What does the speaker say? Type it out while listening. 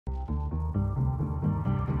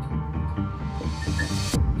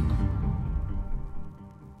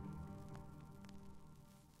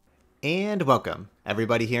And welcome,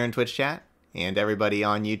 everybody here in Twitch chat, and everybody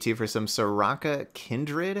on YouTube for some Soraka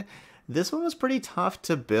Kindred. This one was pretty tough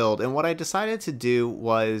to build, and what I decided to do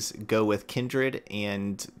was go with Kindred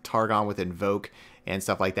and Targon with Invoke and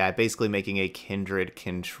stuff like that, basically making a Kindred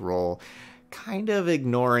control, kind of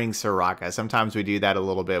ignoring Soraka. Sometimes we do that a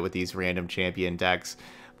little bit with these random champion decks,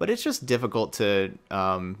 but it's just difficult to,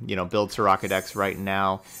 build Soraka decks right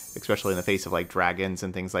now, especially in the face of like dragons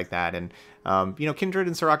and things like that. And, Kindred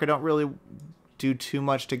and Soraka don't really do too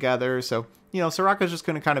much together. So, Soraka's just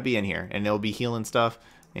going to kind of be in here and it'll be healing stuff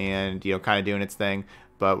and, kind of doing its thing.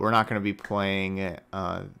 But we're not going to be playing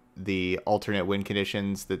the alternate win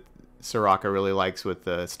conditions that Soraka really likes with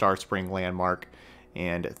the Star Spring landmark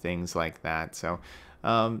and things like that. So,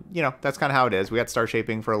 that's kind of how it is. We got Star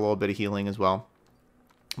Shaping for a little bit of healing as well.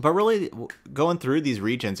 But really, going through these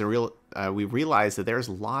regions, we realized that there's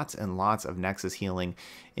lots and lots of Nexus healing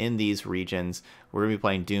in these regions. We're going to be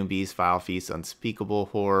playing Doom Beast, Vile Feast, Unspeakable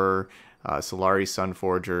Horror, Solari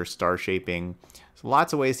Sunforger, Star Shaping. So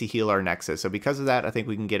lots of ways to heal our Nexus. So because of that, I think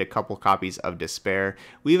we can get a couple copies of Despair.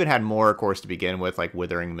 We even had more, of course, to begin with, like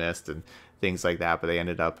Withering Mist and things like that, but they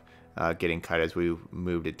ended up getting cut as we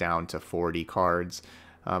moved it down to 40 cards.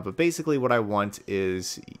 But basically what I want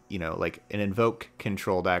is, like an Invoke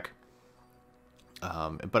control deck.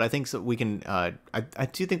 But I think so we can, I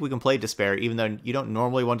do think we can play Despair, even though you don't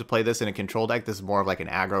normally want to play this in a control deck. This is more of like an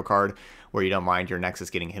aggro card where you don't mind your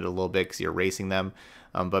Nexus getting hit a little bit because you're racing them.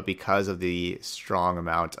 But because of the strong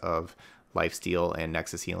amount of lifesteal and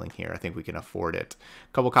Nexus healing here, I think we can afford it.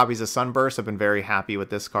 A couple copies of Sunburst. I've been very happy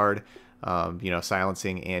with this card.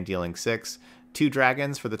 Silencing and dealing 6. 2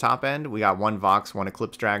 dragons for the top end. We got 1 Vox, 1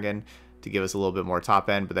 Eclipse Dragon to give us a little bit more top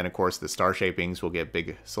end, but then of course the Star Shapings will get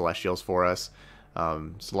big Celestials for us.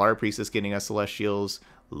 Solar Priestess getting us Celestials,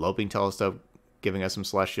 Loping Telescope giving us some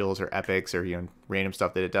Celestials or Epics or random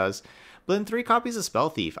stuff that it does. But then 3 copies of Spell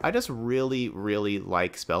Thief. I just really, really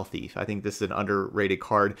like Spell Thief. I think this is an underrated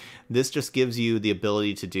card. This just gives you the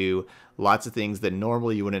ability to do lots of things that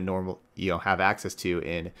normally you wouldn't have access to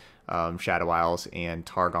in Shadow Isles and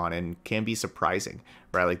Targon, and can be surprising,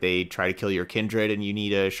 right? Like they try to kill your Kindred and you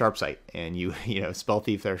need a Sharp Sight, and you Spell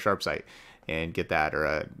Thief their Sharp Sight and get that, or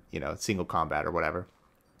a single combat or whatever.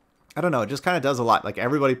 I don't know, it just kind of does a lot. Like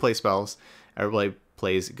everybody plays spells, everybody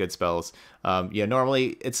plays good spells.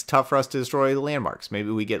 Normally it's tough for us to destroy the landmarks. Maybe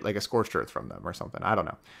we get like a Scorched Earth from them or something. I don't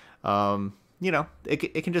know.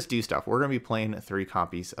 It can just do stuff. We're going to be playing 3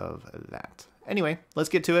 copies of that. Anyway, let's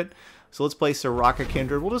get to it. So let's play Soraka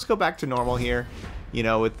Kindred. We'll just go back to normal here,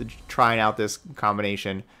 with trying out this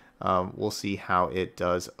combination. We'll see how it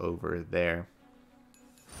does over there.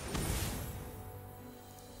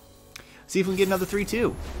 See if we can get another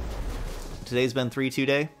 3-2. Today's been 3-2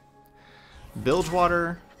 day.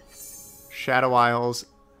 Bilgewater, Shadow Isles,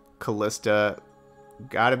 Kalista.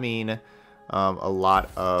 Gotta mean a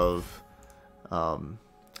lot of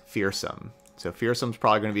Fearsome. So Fearsome's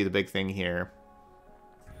probably going to be the big thing here.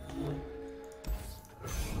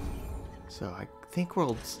 So I think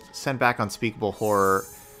we'll send back Unspeakable Horror,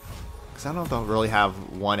 because I don't know if they'll really have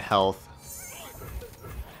 1 health.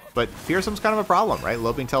 But Fearsome's kind of a problem, right?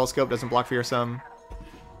 Loping Telescope doesn't block Fearsome.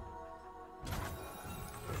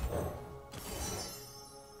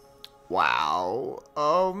 Wow.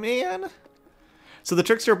 Oh, man. So the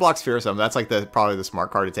Trickster blocks Fearsome. That's like probably the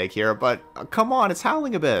smart card to take here. But come on, it's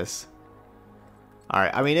Howling Abyss.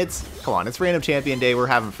 Alright, I mean, come on, it's random champion day, we're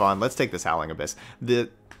having fun. Let's take this Howling Abyss. The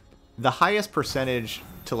highest percentage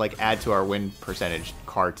to like add to our win percentage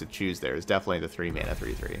card to choose there is definitely the 3 mana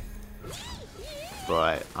 3/3.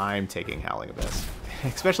 But I'm taking Howling Abyss.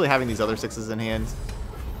 Especially having these other 6s in hand.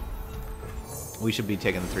 We should be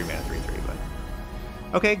taking the 3 mana 3/3, but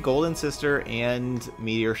okay, Golden Sister and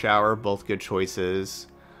Meteor Shower, both good choices.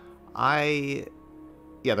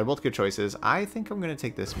 Yeah, they're both good choices. I think I'm going to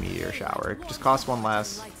take this Meteor Shower. It just costs 1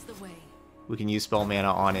 less. We can use spell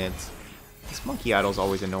mana on it. This Monkey Idol's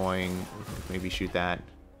always annoying. Maybe shoot that.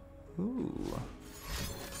 Ooh.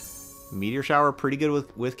 Meteor Shower, pretty good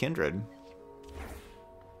with Kindred.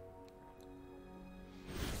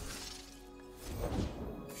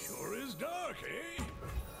 Sure is dark, eh?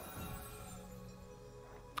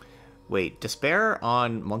 Wait, Despair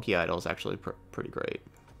on Monkey Idol is actually pretty great.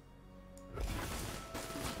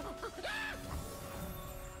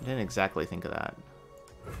 I didn't exactly think of that.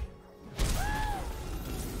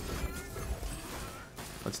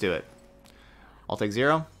 Let's do it. I'll take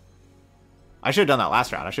 0. I should have done that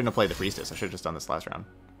last round. I shouldn't have played the Priestess. I should have just done this last round.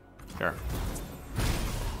 Sure.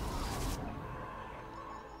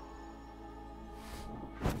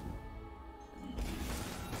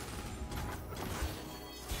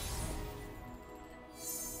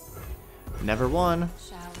 Never one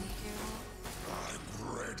Shall we, hero?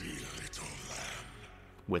 I'm ready, little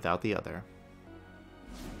lamb. without the other.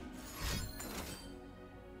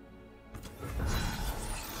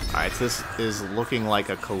 Alright, so this is looking like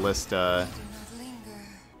a Kalista. Do not linger.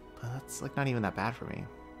 But that's like not even that bad for me.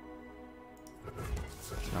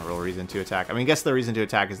 No real reason to attack. I mean, I guess the reason to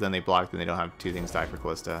attack is then they block and they don't have two things die for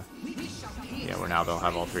Kalista. Yeah, where now they'll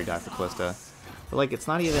have all three die for Kalista. But like, it's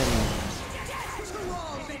not even...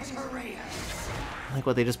 Like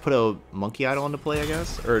what, they just put a monkey idol into play, I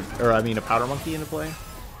guess? Or I mean a powder monkey into play?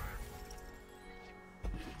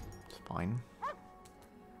 It's fine.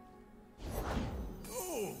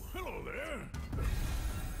 Oh, hello there.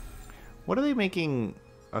 What are they making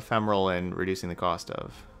ephemeral and reducing the cost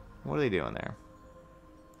of? What are they doing there?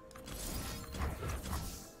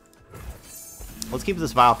 Let's keep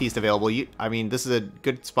this Vile Feast available. I mean, this is a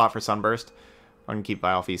good spot for Sunburst. I'm going to keep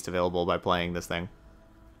Vile Feast available by playing this thing.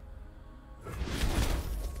 Very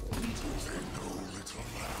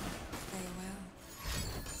well.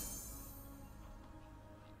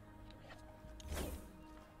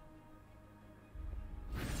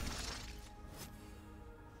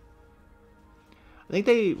 I think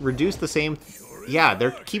they reduced the same... Yeah,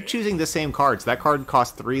 they keep choosing the same cards. That card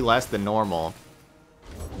costs 3 less than normal.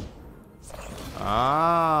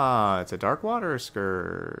 Ah, it's a Dark Water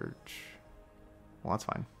Scourge. Well, that's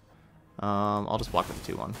fine. I'll just block with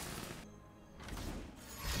the 2-1.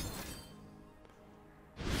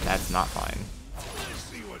 That's not fine. Let's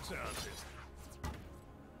see what's out there.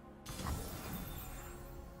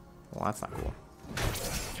 Well, that's not cool.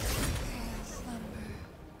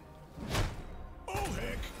 Oh,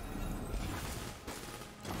 heck.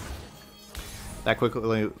 That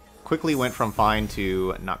quickly went from fine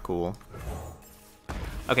to not cool.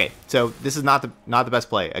 Okay, so this is not the best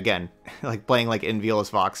play. Again, like playing like Inviola's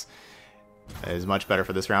Fox is much better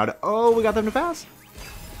for this round. Oh, we got them to pass.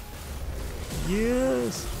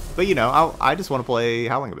 Yes. But you know, I just want to play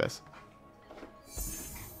Howling Abyss.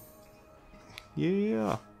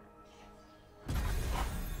 Yeah.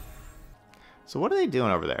 So what are they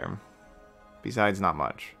doing over there? Besides not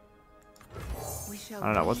much. I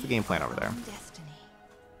don't know. What's the game plan over there?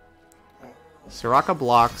 Soraka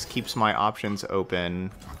blocks, keeps my options open.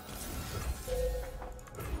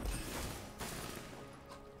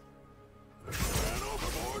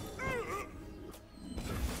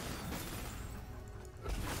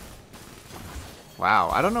 Wow,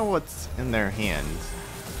 I don't know what's in their hands.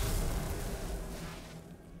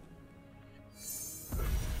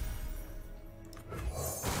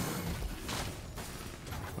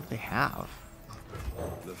 What do they have?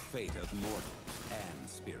 The fate of mortals and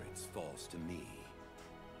spirits falls to me.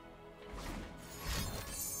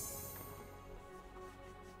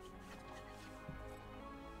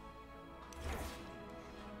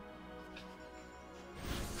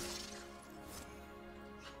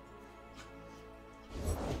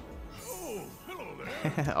 Oh, hello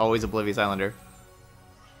there. Always Oblivious Islander.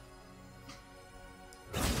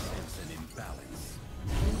 Sense an imbalance.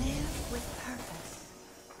 Live with purpose.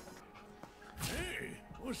 Hey,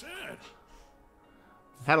 what's that?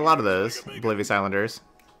 Had a lot of those Oblivious Islanders.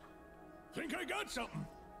 Think I got something.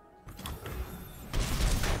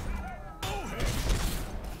 Oh, heck.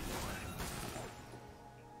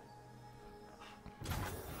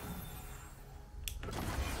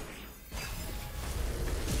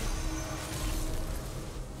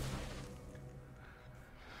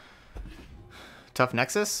 Tough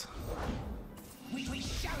Nexus. We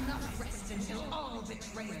shall not rest until all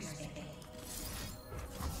betrayers pay.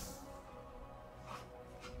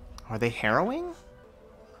 Are they harrowing?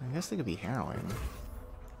 I guess they could be harrowing.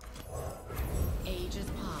 Ages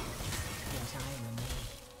pass, yet I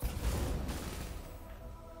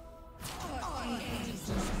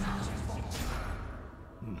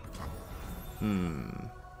remain.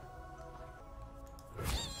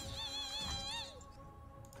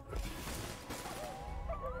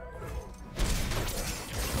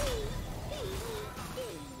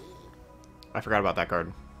 I forgot about that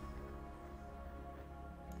card.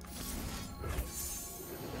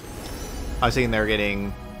 I was thinking they were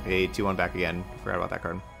getting a 2-1 back again. Forgot about that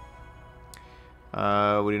card.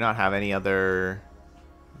 We do not have any other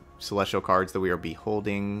celestial cards that we are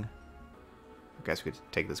beholding. I guess we could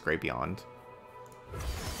take this Great Beyond.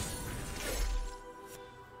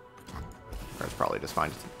 That's probably just fine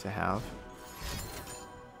to have.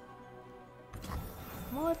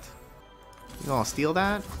 What? You gonna steal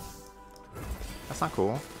that? That's not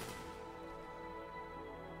cool.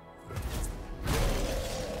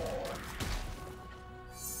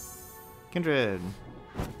 Kindred.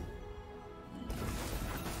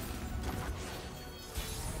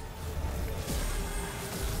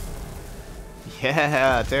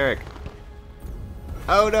 Yeah, Tarek.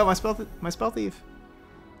 Oh no, my spell thief.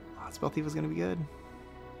 Oh, spell thief was gonna be good.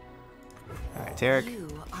 All right, Tarek. You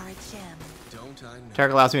are a gem. Don't I know?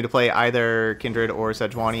 Tarek allows me to play either Kindred or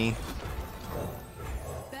Sejuani.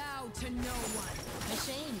 Bow to no one. A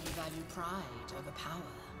shame you value pride over power.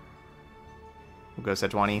 We'll go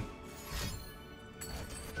Sejuani.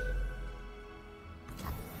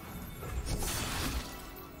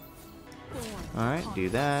 All right, do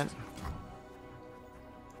that.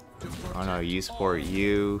 Oh no, you support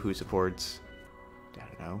you. Who supports? I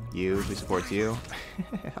don't know. You. Who supports you?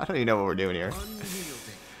 I don't even know what we're doing here.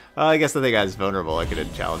 I guess the thing guy's vulnerable. I could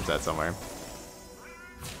have challenged that somewhere.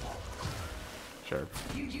 Sure.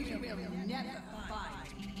 You will never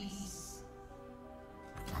find peace.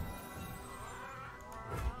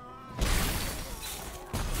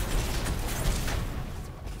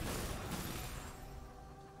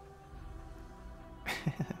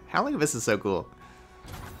 Howling Abyss is so cool.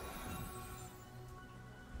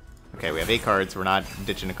 Okay, we have 8 cards. We're not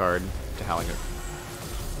ditching a card to Howling Abyss.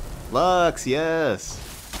 Lux, yes.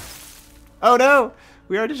 Oh no!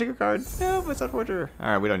 We are ditching a card. No, my Sunforger.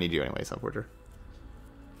 Alright, we don't need you anyway, Sunforger.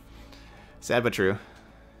 Sad but true.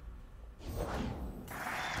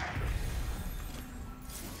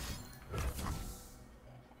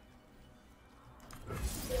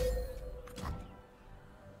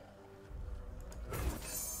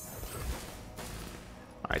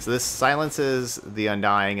 Alright, so this silences the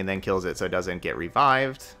Undying and then kills it so it doesn't get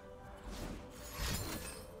revived.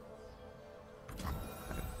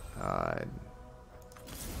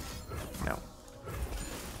 No.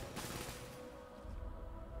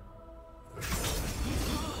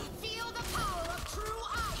 Feel the power of true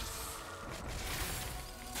ice.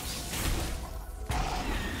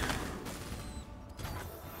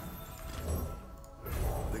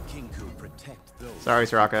 The king could protect those. Sorry,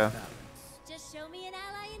 Soraka. Just show me an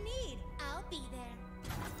ally in need. I'll be there.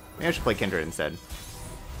 Maybe I should play Kindred instead.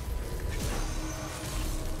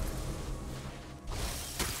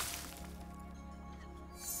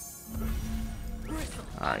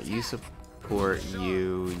 Alright, you support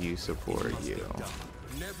you support you.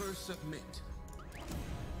 Never submit.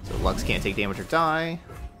 So Lux can't take damage or die.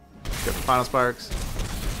 Go for Final Sparks.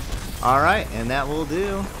 Alright, and that will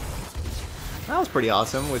do. That was pretty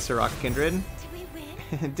awesome with Soraka Kindred. Did we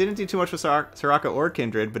win? Didn't do too much with Soraka or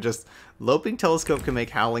Kindred, but just Loping Telescope can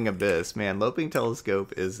make Howling Abyss. Man, Loping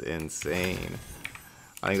Telescope is insane.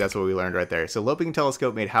 I think that's what we learned right there. So Loping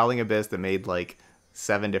Telescope made Howling Abyss that made like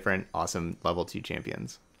 7 different awesome level 2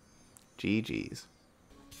 champions. GG's.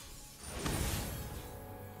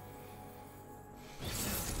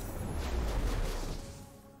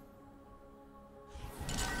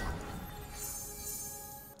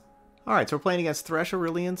 Alright, so we're playing against Thresh,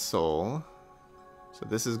 Aurelion, Soul. So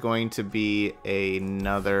this is going to be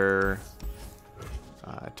another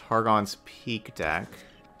Targon's Peak deck.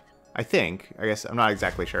 I think. I guess I'm not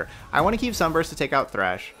exactly sure. I want to keep Sunburst to take out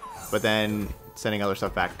Thresh, but then sending other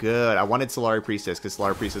stuff back. Good. I wanted Solari Priestess, because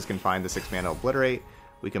Solari Priestess can find the 6-mana Obliterate.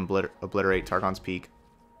 We can obliterate Targon's Peak.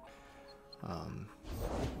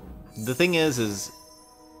 The thing is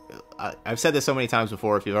I've said this so many times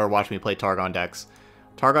before, if you've ever watched me play Targon decks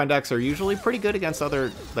are usually pretty good against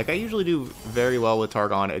other... Like, I usually do very well with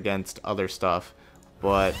Targon against other stuff,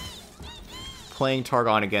 but playing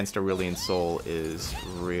Targon against Aurelion Soul is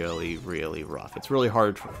really, really rough. It's really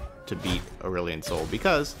hard to beat Aurelion Soul,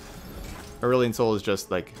 because Aurelion Soul is just,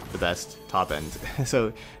 like, the best top end.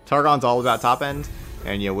 So, Targon's all about top end,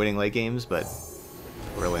 and, you know, winning late games, but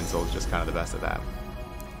Aurelion Soul is just kind of the best at that.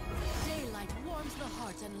 Daylight warms the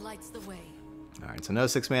heart and lights the way. Alright, so no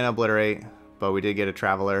 6-mana Obliterate, but we did get a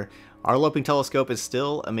Traveler. Our Loping Telescope is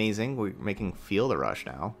still amazing. We're making Feel the Rush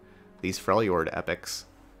now. These Freljord epics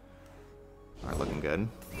are looking good.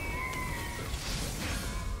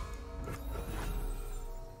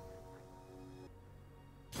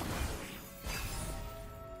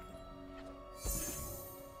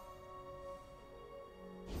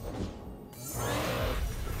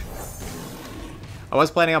 I was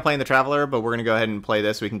planning on playing the Traveler, but we're going to go ahead and play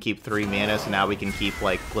this. We can keep 3 mana, so now we can keep,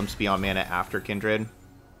 like, Glimpse Beyond Mana after Kindred.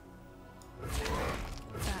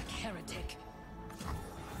 Back, heretic.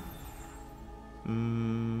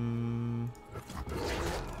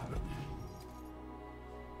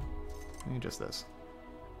 Just this.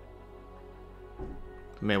 You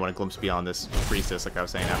may want to Glimpse Beyond this Priestess, like I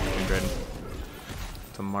was saying, after Kindred.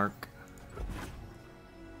 To mark.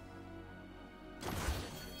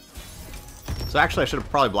 So actually, I should have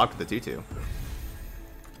probably blocked with the 2/2.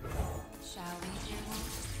 Shall we, dear one?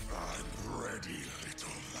 I'm ready,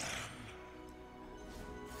 little lamb.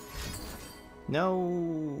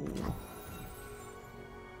 No.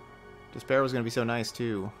 Despair was going to be so nice,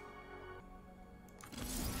 too.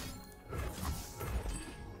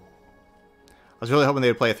 I was really hoping they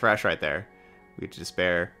would play a Thresh right there. We could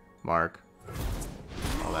Despair, Mark,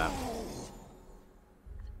 all that.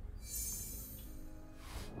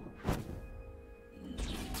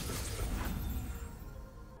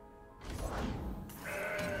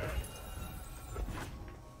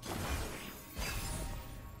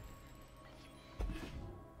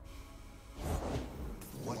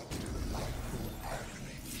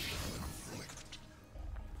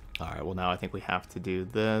 Alright, well now I think we have to do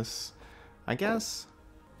this. I guess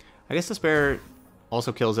Despair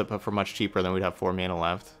also kills it, but for much cheaper than we'd have 4 mana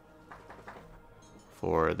left.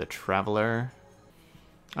 For the Traveler.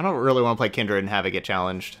 I don't really want to play Kindred and have it get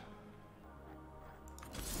challenged.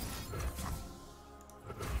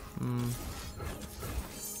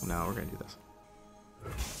 No, we're going to do this.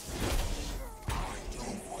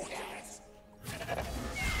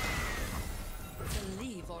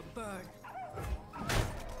 Believe or burn.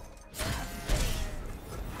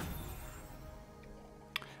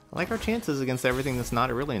 I like our chances against everything that's not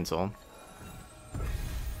Aurelion Soul.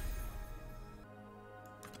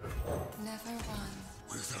 Never run.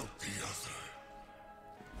 Without the other.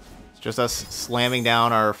 It's just us slamming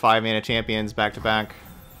down our 5 mana champions back to back.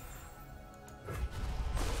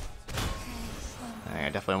 I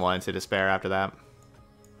definitely wanted to Despair after that.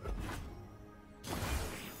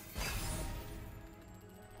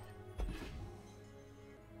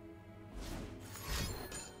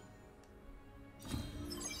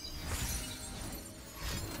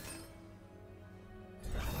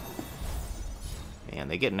 And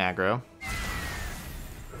they get an aggro.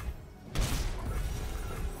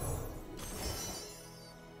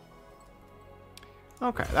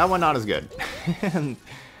 Okay, that one not as good.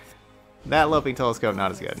 That Loping Telescope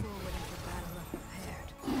not as good.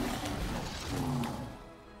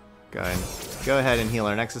 Go ahead and heal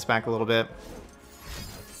our Nexus back a little bit.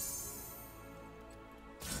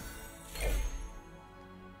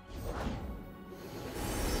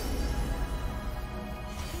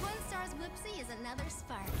 One star's whoopsie is another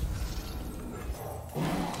spark.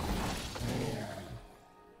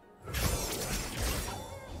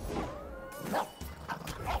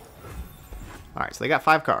 Alright, so they got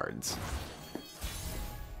 5 cards.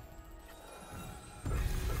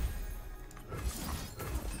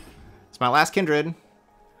 It's my last Kindred.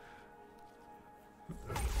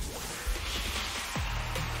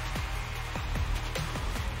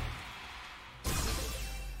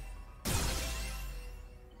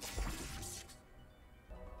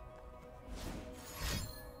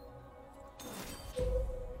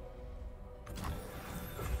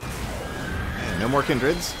 No more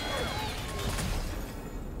Kindreds.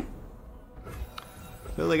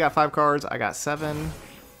 Lily got 5 cards, I got 7.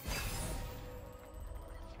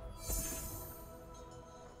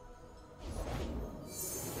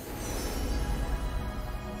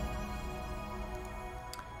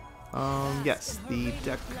 Yes, the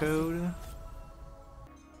deck code. May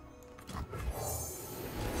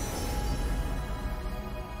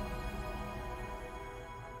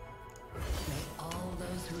all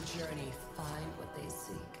those who journey find what they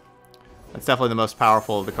seek. That's definitely the most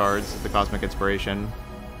powerful of the cards, the Cosmic Inspiration.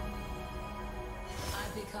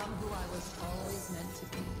 I've become who I was always meant to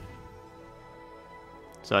be.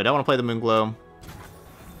 So I don't want to play the Moonglow.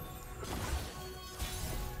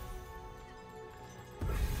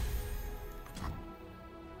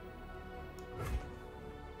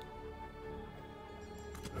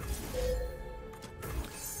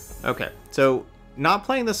 Okay, so not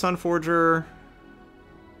playing the Sunforger,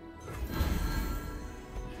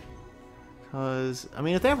 because, I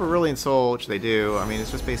mean, if they have Aurelion Soul, which they do, I mean,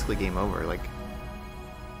 it's just basically game over. Like,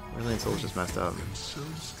 Aurelion Soul's just messed up. So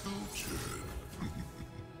sculptured.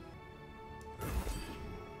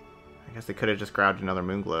 I guess they could have just grabbed another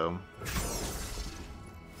Moonglow.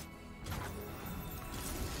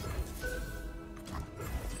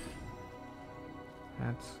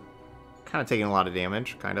 That's kind of taking a lot of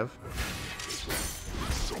damage, kind of.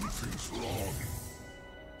 Something's wrong.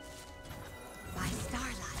 By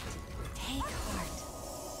starlight, take heart.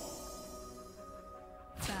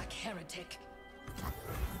 Back, heretic.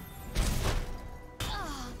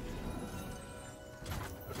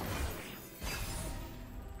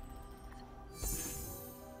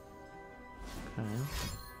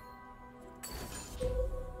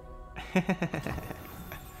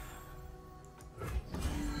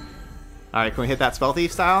 Alright, can we hit that Spell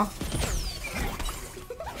Thief style?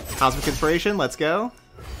 Cosmic Inspiration, let's go.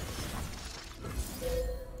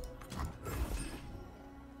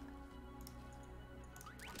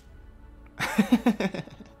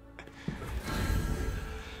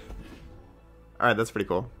 Alright, that's pretty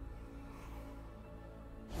cool.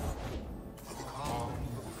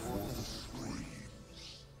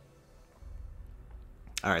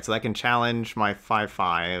 Alright, so that can challenge my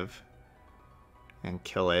 5/5 and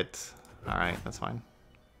kill it. Alright, that's fine.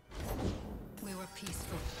 We were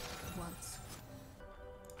peaceful once.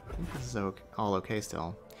 I think this is all okay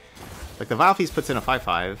still. Like, the Vile Feast puts in a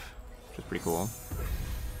 5/5, which is pretty cool.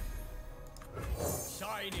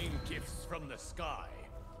 Shining gifts from the sky.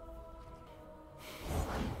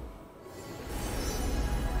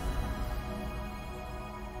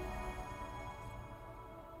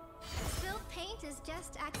 Spilled paint is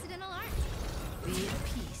just accidental art. Be at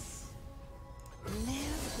peace.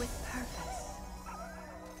 Live with purpose.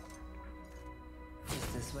 Is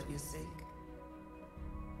this what you seek?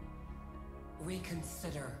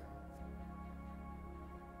 Reconsider.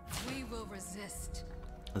 We will resist.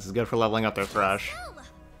 This is good for leveling up their Thresh. No!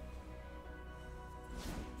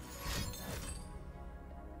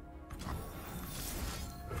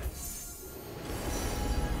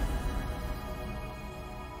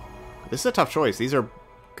 This is a tough choice. These are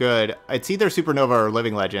good. It's either Supernova or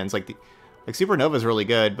Living Legends. Like Supernova is really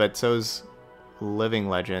good, but so's Living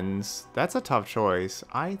Legends. That's a tough choice.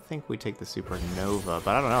 I think we take the Supernova,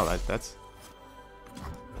 but I don't know. That's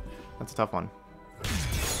a tough one.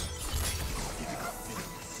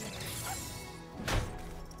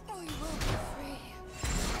 We will be free.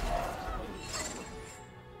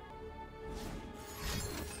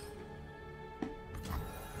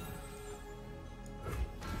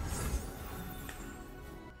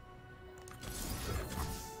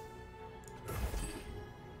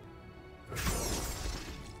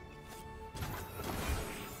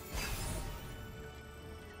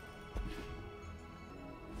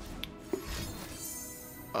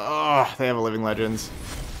 Oh, they have a Living Legends.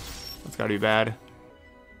 That's gotta be bad.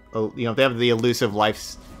 Oh, you know, if they have the elusive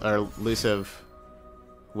life or elusive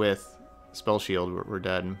with Spell Shield, we're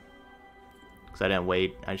dead. Because I didn't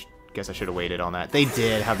wait. I guess I should have waited on that. They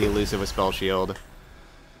did have the elusive with Spell Shield.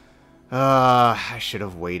 I should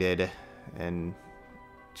have waited and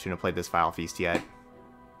shouldn't have played this Vile Feast yet.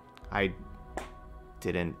 I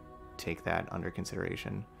didn't take that under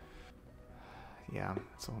consideration. Yeah,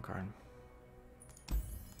 that's one card.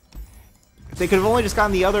 If they could have only just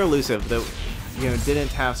gotten the other elusive that, you know, didn't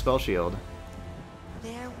have Spell Shield.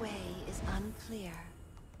 Their way is unclear.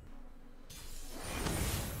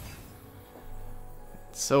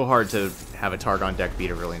 It's so hard to have a Targon deck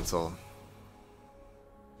beat Aurelion Soul.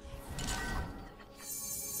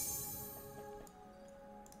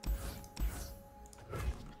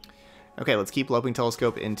 Okay, let's keep Loping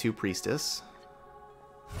Telescope into Priestess.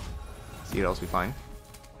 See what else we find.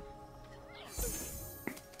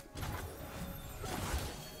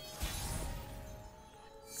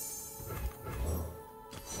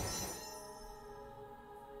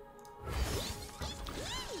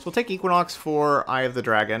 So we'll take Equinox for Eye of the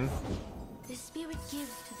Dragon. The spirit gives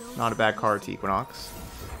to those. Not a bad card to Equinox.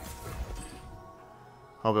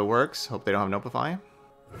 Hope it works. Hope they don't have Notify.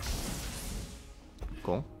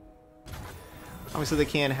 Cool. Obviously they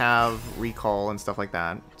can have Recall and stuff like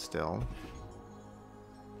that still.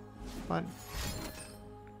 But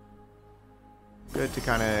good to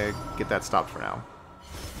kind of get that stopped for now.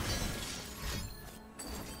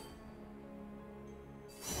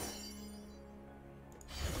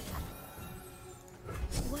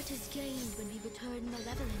 What is gained when we return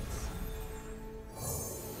malevolence?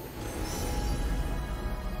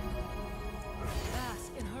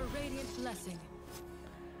 Bask in her radiant blessing.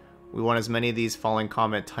 We want as many of these Falling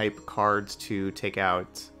Comet type cards to take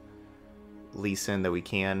out Lee Sin that we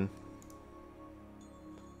can.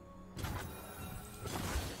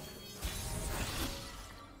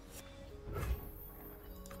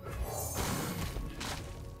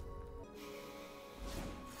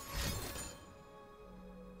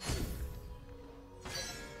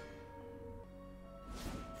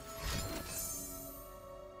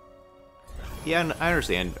 Yeah, and I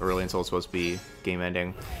understand Aurelion Soul is supposed to be game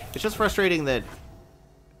ending. It's just frustrating that,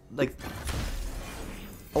 like,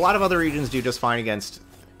 a lot of other regions do just fine against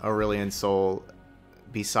Aurelion Soul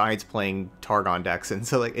besides playing Targon decks, and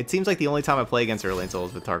so, like, it seems like the only time I play against Aurelion Soul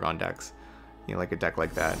is with Targon decks. You know, like a deck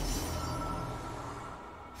like that.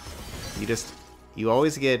 You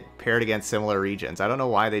always get paired against similar regions. I don't know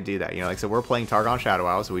why they do that. You know, like, so we're playing Targon Shadow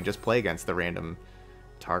Isles, so we just play against the random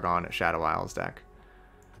Targon Shadow Isles deck.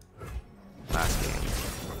 Last game.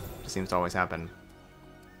 Just seems to always happen.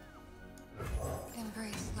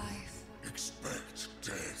 Embrace life. Expect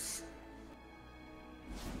death.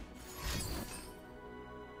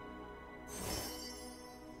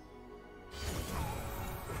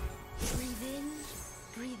 Breathe in,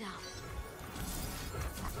 breathe out.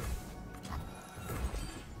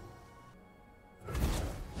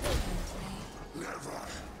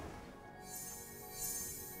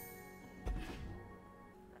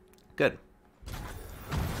 Good.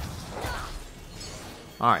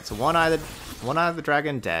 Alright, so one eye of the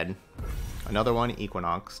dragon dead. Another one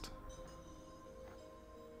equinoxed.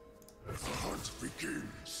 The hunt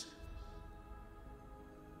begins.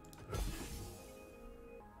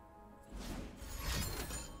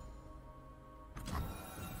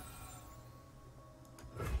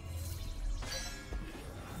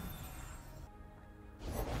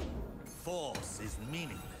 Force is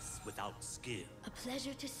meaningless without skill. A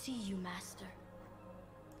pleasure to see you, Master.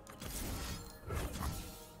 I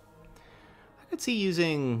could see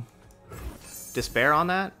using Despair on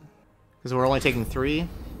that, because we're only taking 3.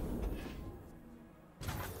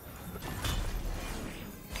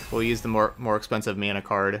 We'll use the more expensive mana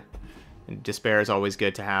card. And Despair is always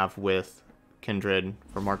good to have with Kindred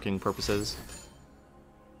for marking purposes.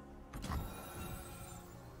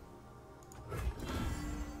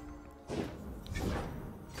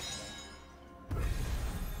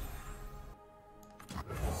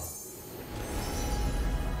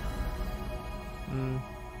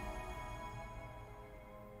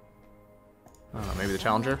 Maybe the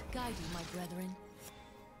Challenger? Guide you, my brethren.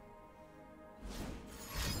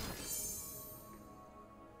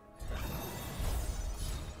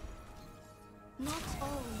 Not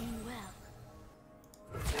all mean well.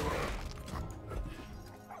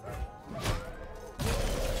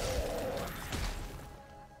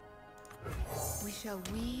 We shall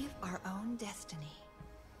weave our own destiny.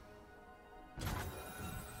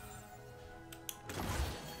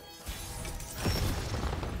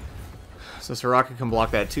 So Soraka can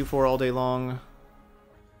block that 2/4 all day long.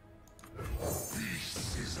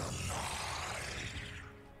 This is a lie.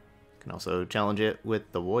 Can also challenge it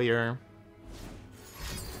with the Warrior.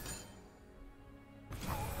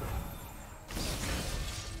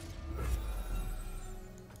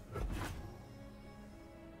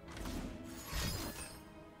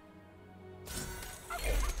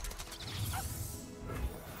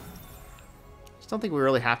 Just don't think we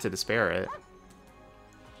really have to Despair it.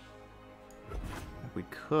 We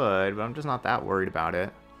could, but I'm just not that worried about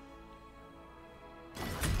it.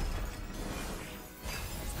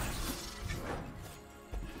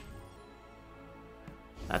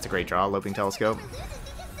 That's a great draw, Loping Telescope.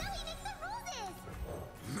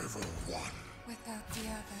 Never one. Without the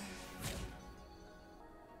other.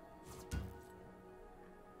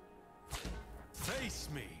 Face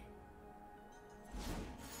me.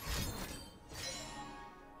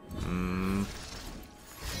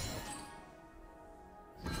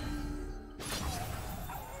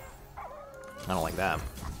 I don't like that.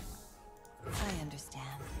 I understand.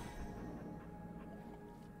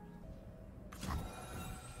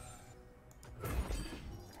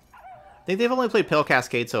 I think they've only played Pale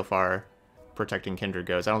Cascade so far, protecting Kindred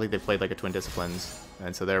goes. I don't think they've played like a Twin Disciplines.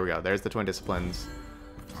 And so there we go. There's the Twin Disciplines.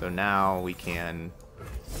 So now we can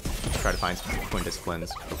try to find some Twin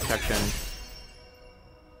Disciplines for protection.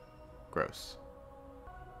 Gross.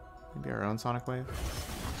 Maybe our own Sonic Wave.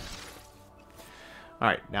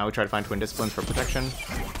 Alright, now we try to find Twin Disciplines for protection.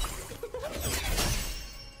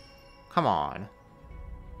 Come on.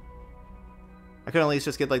 I could at least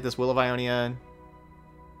just get like this Will of Ionia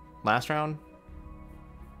last round.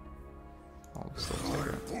 Oh, still take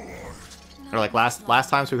it. Or like last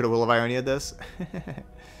time, so we could have Will of Ionia this.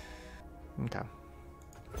 Okay.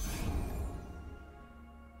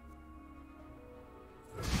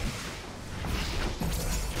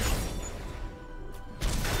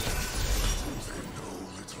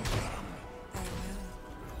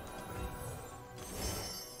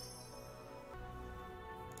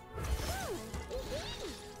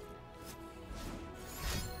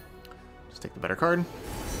 Take the better card.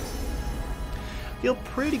 Feel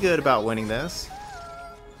pretty good about winning this.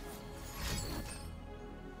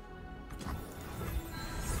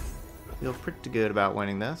 Feel pretty good about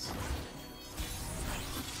winning this.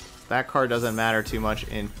 That card doesn't matter too much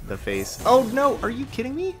in the face. Oh no, are you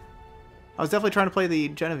kidding me? I was definitely trying to play the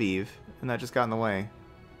Genevieve, and that just got in the way.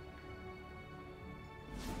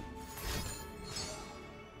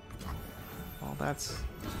 Well, that's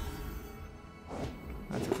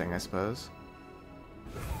a thing, I suppose.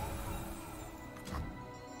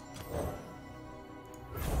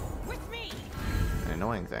 With me. An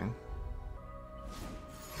annoying thing.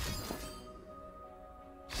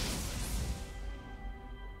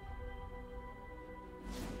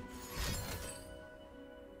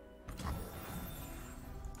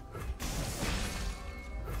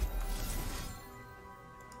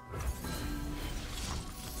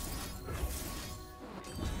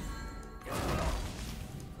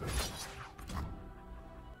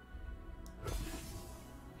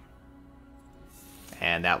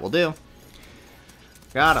 And that will do.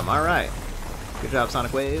 Got him. All right. Good job,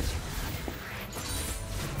 Sonic Wave.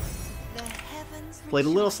 The heavens Played a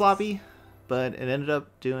little rejoice. sloppy, but it ended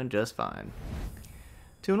up doing just fine.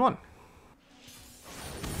 2-1.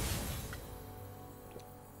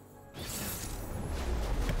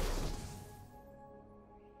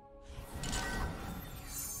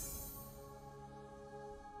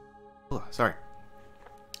 Oh, sorry.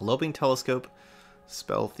 Loping Telescope,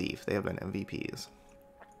 Spell Thief. They have been MVPs.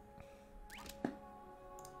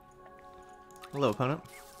 Hello, opponent.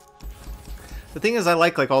 The thing is, I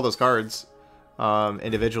like all those cards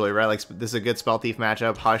individually, right? Like, this is a good Spell Thief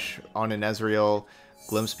matchup. Hush on an Ezreal,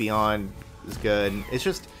 Glimpse Beyond is good. It's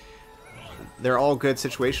just, they're all good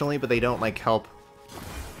situationally, but they don't like help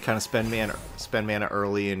kind of spend mana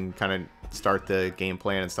early and kind of start the game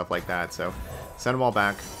plan and stuff like that. So send them all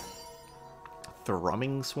back.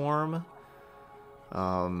 Thrumming Swarm.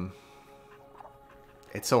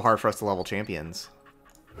 It's so hard for us to level champions.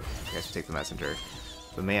 I guess we take the Messenger.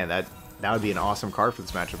 But man, that would be an awesome card for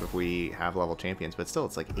this matchup if we have level champions. But still,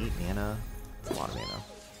 it's like 8 mana. It's a lot of mana.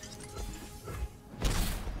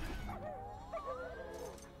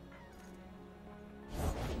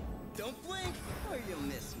 Don't blink or you'll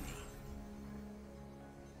miss me.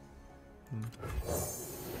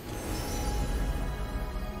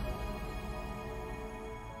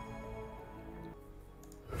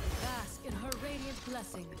 Bask in her radiant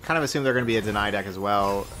blessing. Kind of assume they're going to be a deny deck as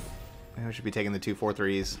well. Maybe we should be taking the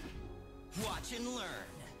 2/4/3s. Watch and learn.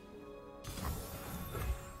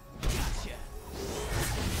 Gotcha.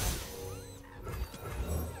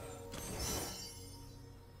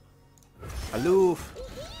 Aloof.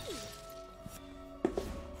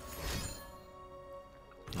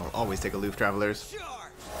 I'll always take aloof, travelers. Sure.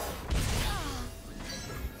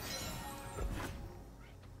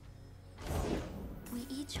 We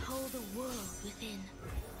each hold a world within.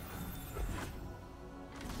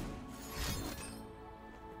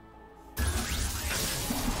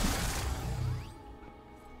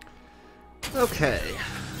 Okay,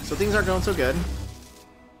 so things aren't going so good.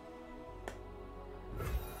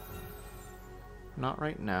 Not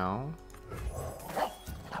right now.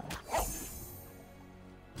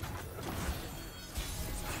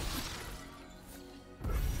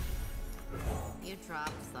 You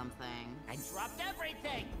dropped something. I dropped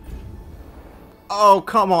everything. Oh,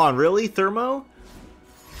 come on, really? Thermo?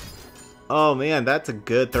 Oh man, that's a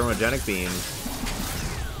good thermogenic beam.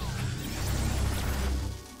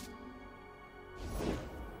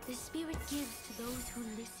 The spirit gives to those who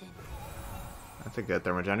listen. That's a good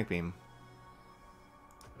thermogenic beam.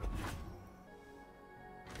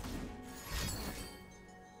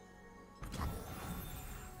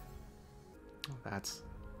 That's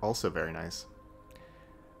also very nice.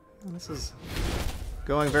 And this is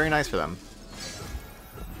going very nice for them.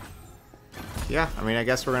 Yeah, I mean, I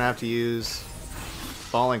guess we're going to have to use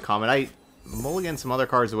Falling Comet. I mulliganed some other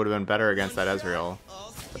cards that would have been better against that Ezreal,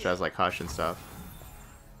 such as like Hush and stuff.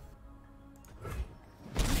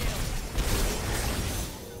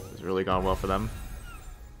 It's really gone well for them.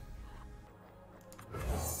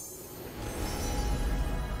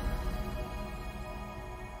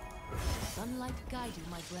 Sunlight guide you,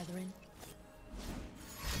 my brethren.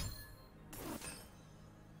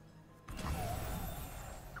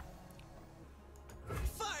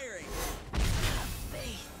 Firing.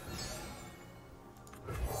 Faith.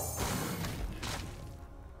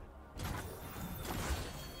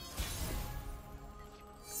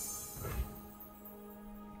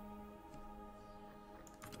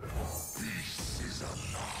 This is a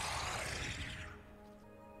lie.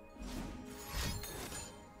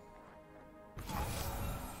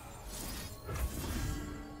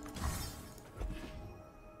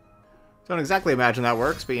 Don't exactly imagine that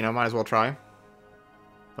works, but you know, might as well try.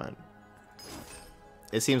 But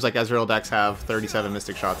it seems like Ezreal decks have 37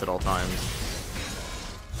 Mystic Shots at all times.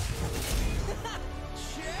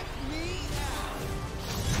 Check me out.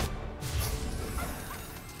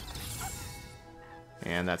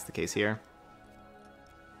 And that's the case here.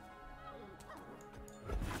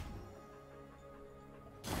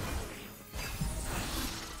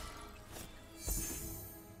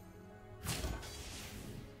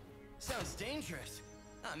 Sounds dangerous.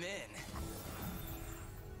 I'm in.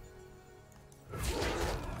 Die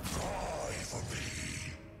for me.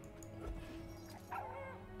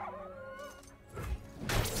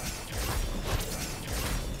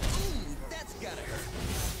 Ooh, that's gotta hurt.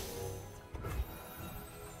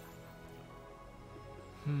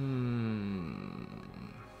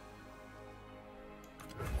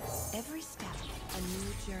 Every step, a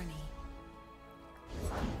new journey.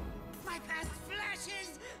 My past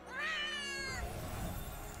flashes.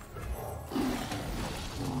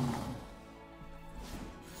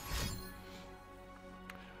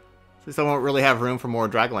 Since I won't really have room for more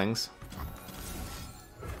Draglings.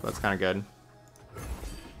 That's kind of good.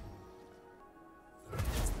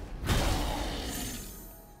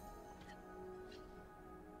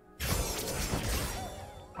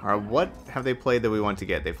 Alright, what have they played that we want to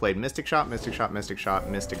get? They played Mystic Shot, Mystic Shot, Mystic Shot,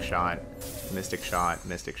 Mystic Shot, Mystic Shot,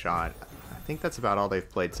 Mystic Shot. I think that's about all they've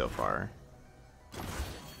played so far.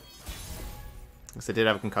 Because they did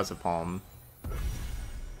have a Concussive Palm.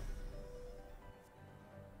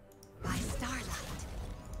 By starlight.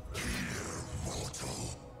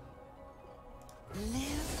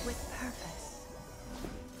 Live with purpose.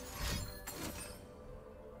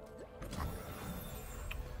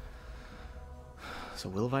 So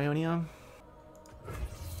Will of Ionia?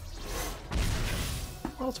 A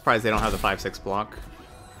little surprised they don't have the 5/6 block.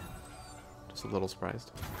 Just a little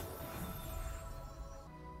surprised.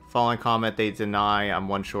 Falling Comet, they deny. I'm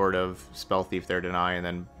one short of Spell Thief, their deny, and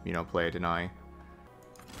then, you know, play a deny.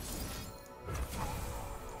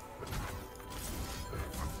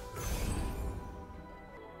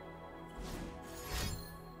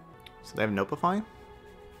 So they have Nopify?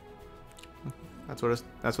 That's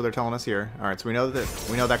what they're telling us here. All right, so we know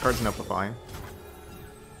that card's Nopify.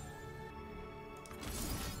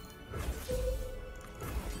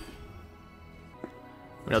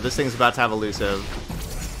 We know this thing's about to have Elusive.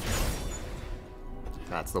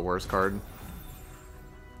 That's the worst card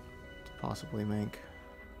to possibly make.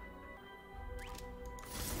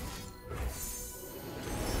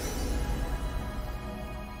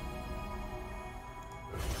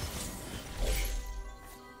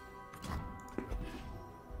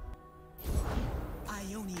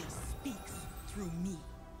 Ionia speaks through me.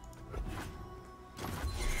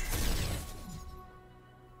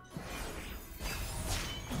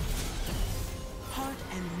 Heart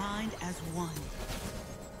and mind as one.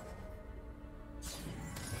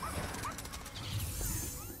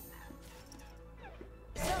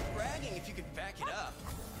 Stop bragging if you could back it up.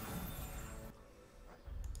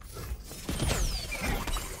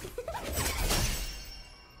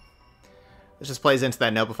 This just plays into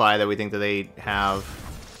that Nopify that we think that they have.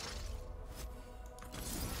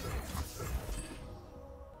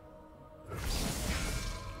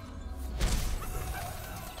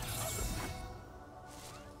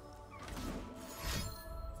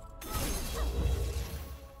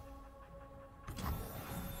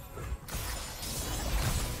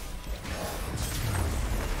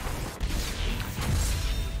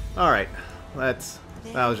 Alright, that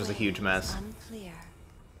was just a huge mess. Unclear.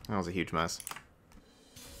 That was a huge mess.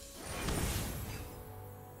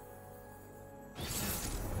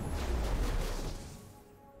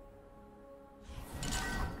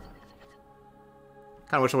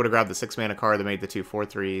 Kind of wish I would have grabbed the 6-mana card that made the 2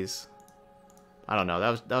 4/3s. I don't know.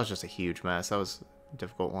 That was just a huge mess. That was a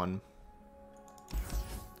difficult one.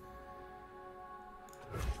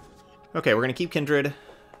 Okay, we're gonna keep Kindred.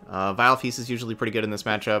 Vile Feast is usually pretty good in this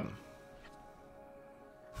matchup.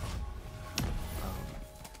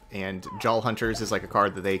 And Jawl Hunters is like a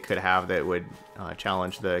card that they could have that would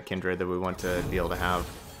challenge the Kindred that we want to be able to have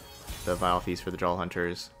the Vile Feast for the Jawl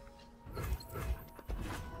Hunters.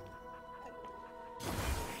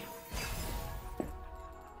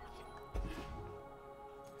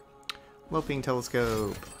 Loping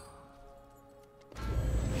Telescope.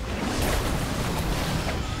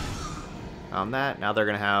 On that, now they're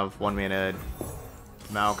going to have 1-mana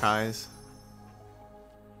Maokai's.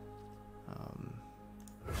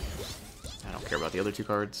 I don't care about the other 2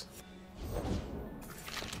 cards.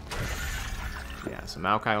 Yeah, so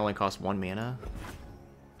Maokai only costs 1 mana.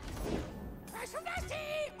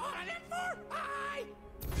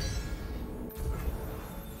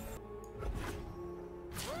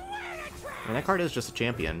 And that card is just a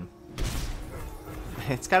champion.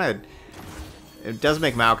 It's kind of... It does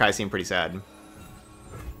make Maokai seem pretty sad.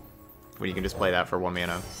 When you can just play that for 1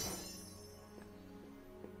 mana.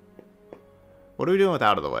 What are we doing with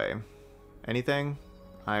Out of the Way? Anything?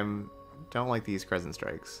 Don't like these Crescent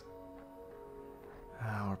Strikes.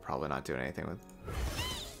 We're probably not doing anything with...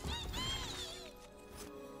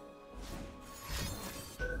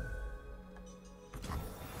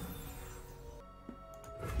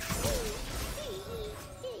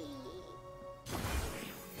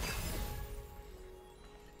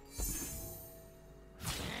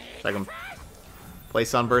 So I can play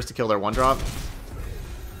Sunburst to kill their 1-drop.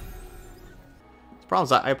 The problem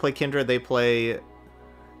is I play Kindred, they play...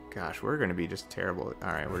 Gosh, we're going to be just terrible.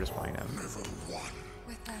 Alright, we're just playing him.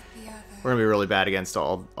 We're going to be really bad against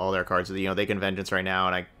all their cards. You know, they can Vengeance right now,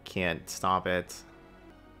 and I can't stop it.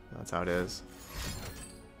 That's how it is.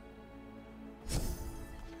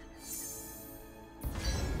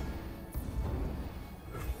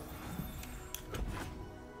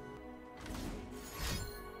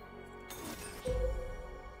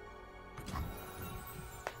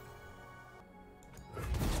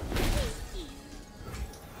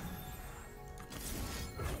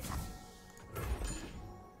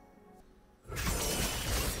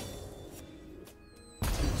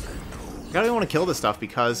 I don't even want to kill this stuff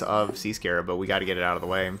because of Sea Scarab, but we got to get it out of the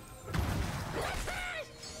way.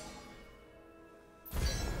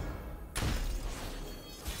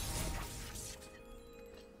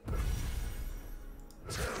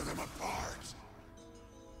 Tear them apart.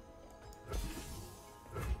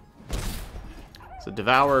 So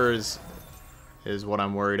Devours is what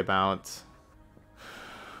I'm worried about.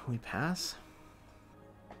 We pass?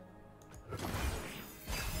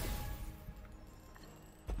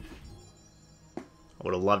 I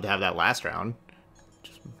would have loved to have that last round.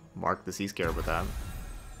 Just mark the Sea Scarab with that.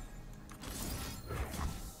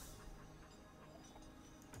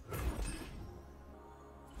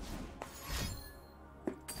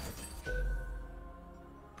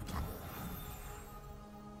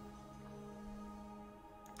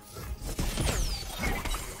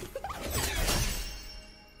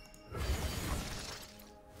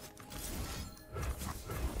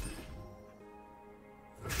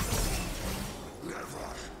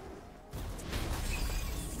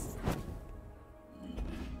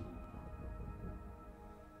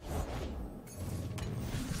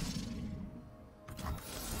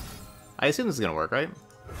 I assume this is gonna work, right?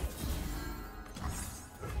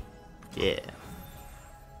 Yeah.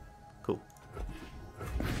 Cool.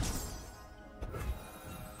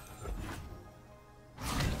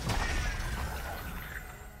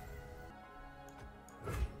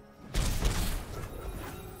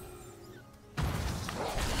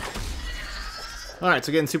 Alright,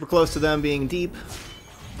 so getting super close to them being deep.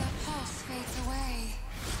 The pulse fades away.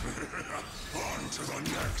 On to the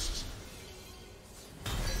next.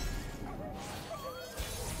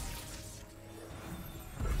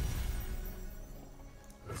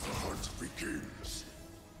 The hunt begins.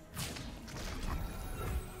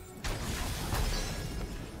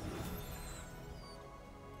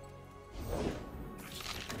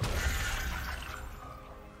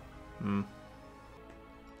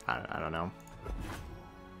 I don't know.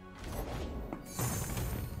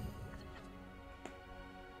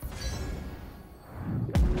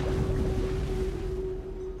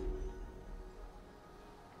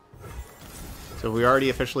 So we already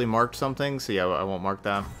officially marked something, so yeah, I won't mark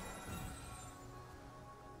that.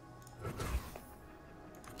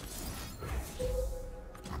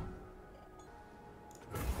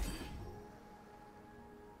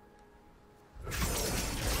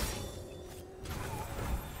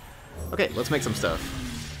 Okay, let's make some stuff.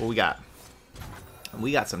 What we got?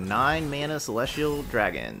 We got some 9 mana Celestial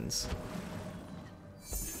Dragons.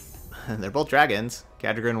 They're both dragons.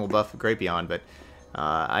 Cadrigan will buff Great Beyond, but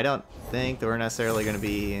I don't think that we're necessarily going to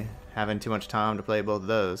be having too much time to play both of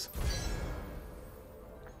those.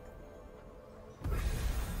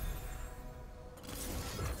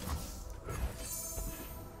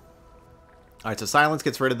 Alright, so Silence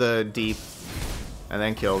gets rid of the deep and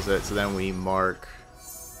then kills it, so then we mark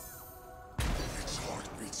Its heart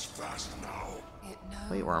beats fast now. It knows.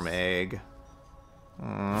 Plate Worm Egg.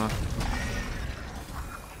 I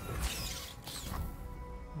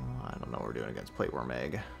don't know what we're doing against Plate Worm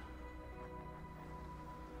Egg.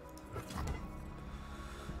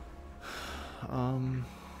 I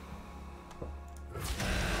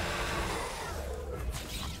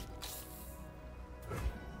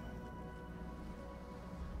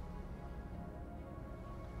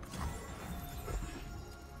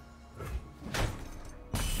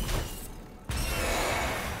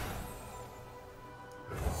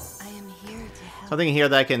am here to help. Something here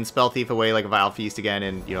that can Spell Thief away like Vile Feast again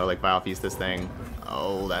and, you know, like Vile Feast this thing.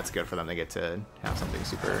 Oh, that's good for them. They get to have something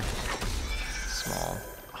super small.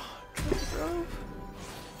 Oh,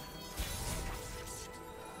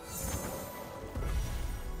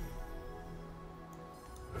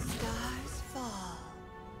 Stars fall.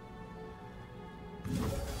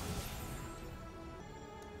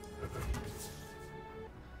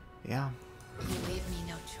 yeah. You leave me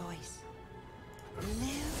no choice.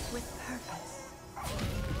 Live with purpose.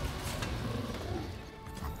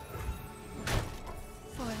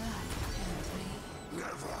 For life, Anthony.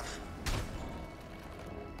 Never.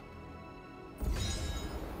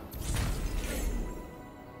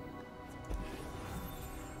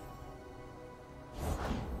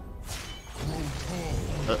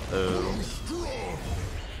 Uh-oh.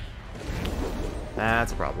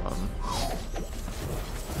 That's a problem.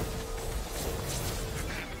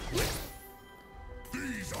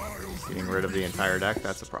 These isles Getting rid of the entire deck,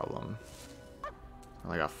 that's a problem. I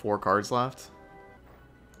only got 4 cards left.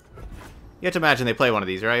 You have to imagine they play one of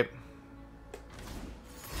these, right?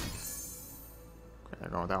 Okay, they're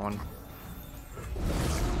going with that one.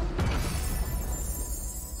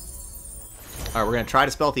 Alright, we're going to try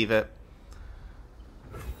to Spell Thief it.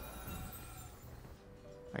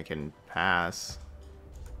 I can pass.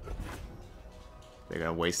 They're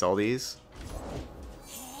gonna waste all these.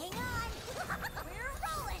 Hang on.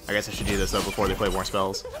 We're rolling. I guess I should do this though before they play more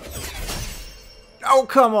spells. Oh,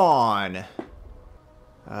 come on!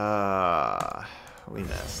 We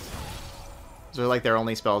missed. Those are like their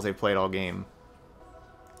only spells they've played all game.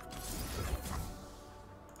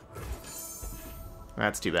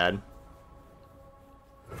 That's too bad.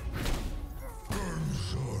 I'm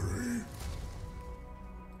sorry.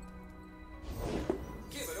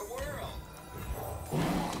 Give it a whirl.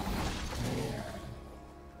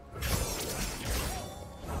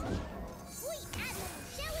 Sweet apple,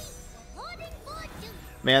 Shelly. Holding for juice.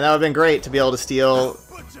 Man, that would have been great to be able to steal,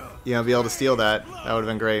 you know, be able to steal that. That would have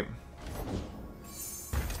been great.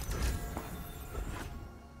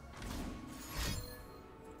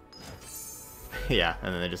 Yeah,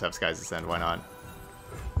 and then they just have Skies Descend. Why not?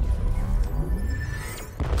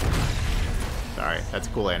 Sorry, that's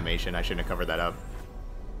a cool animation. I shouldn't have covered that up.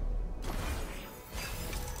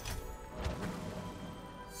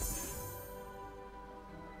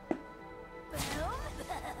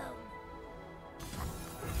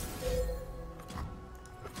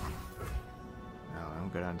 Oh, I'm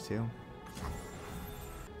good on 2.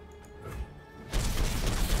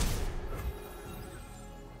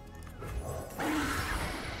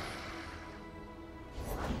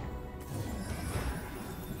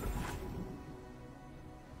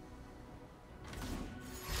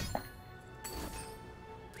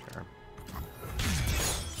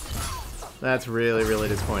 That's really, really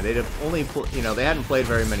disappointing. They'd have only, you know, they hadn't played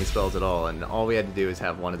very many spells at all, and all we had to do is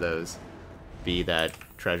have one of those be that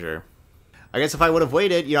treasure. I guess if I would have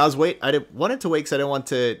waited, you know, I wanted to wait because I didn't want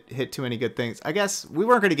to hit too many good things. I guess we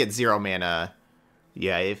weren't going to get 0 mana.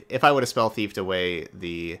 Yeah, if I would have Spell Thiefed away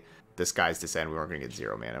the Skies Descend, we weren't going to get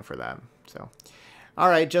 0 mana for that. So, all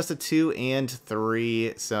right, just a 2 and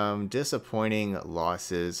 3. Some disappointing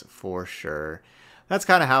losses for sure. That's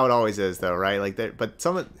kind of how it always is, though, right? Like, but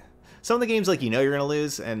some of the games, like, you know you're going to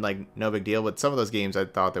lose, and, like, no big deal. But some of those games I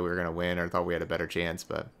thought that we were going to win or thought we had a better chance,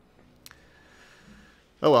 but...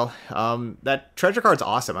 Oh, well. That treasure card's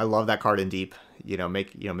awesome. I love that card in Deep. You know,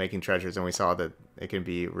 making treasures, and we saw that it can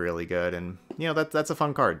be really good. And, you know, that's a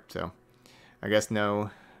fun card. So, I guess no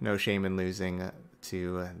shame in losing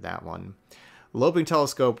to that one. Loping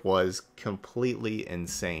Telescope was completely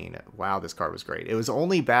insane. Wow, this card was great. It was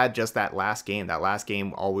only bad just that last game. That last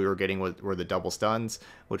game, all we were getting were the double stuns,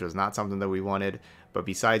 which was not something that we wanted. But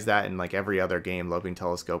besides that, in like every other game, Loping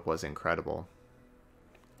Telescope was incredible.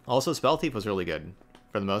 Also, Spell Thief was really good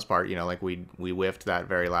for the most part. You know, like we whiffed that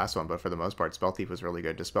very last one, but for the most part, Spell Thief was really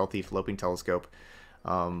good. Just Spell Thief, Loping Telescope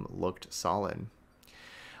looked solid.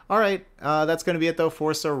 All right, that's going to be it, though,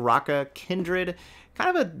 for Soraka Kindred.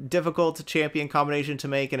 Kind of a difficult champion combination to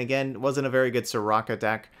make, and again, wasn't a very good Soraka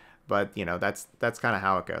deck, but, you know, that's kind of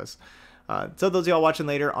how it goes. So those of y'all watching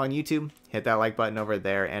later on YouTube, hit that like button over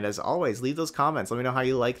there, and as always, leave those comments. Let me know how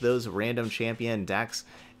you like those random champion decks.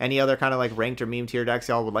 Any other kind of like ranked or meme tier decks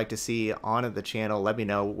y'all would like to see on the channel, let me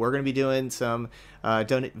know. We're going to be doing some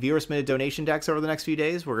viewer-submitted donation decks over the next few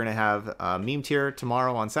days. We're going to have meme tier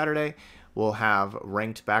tomorrow on Saturday. We'll have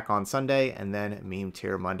ranked back on Sunday, and then meme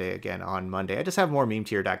tier Monday again on Monday. I just have more meme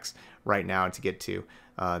tier decks right now to get to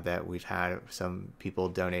that we've had some people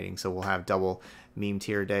donating. So we'll have double meme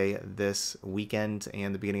tier day this weekend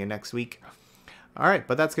and the beginning of next week. All right,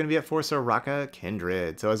 but that's going to be it for Soraka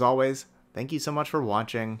Kindred. So as always, thank you so much for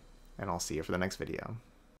watching, and I'll see you for the next video.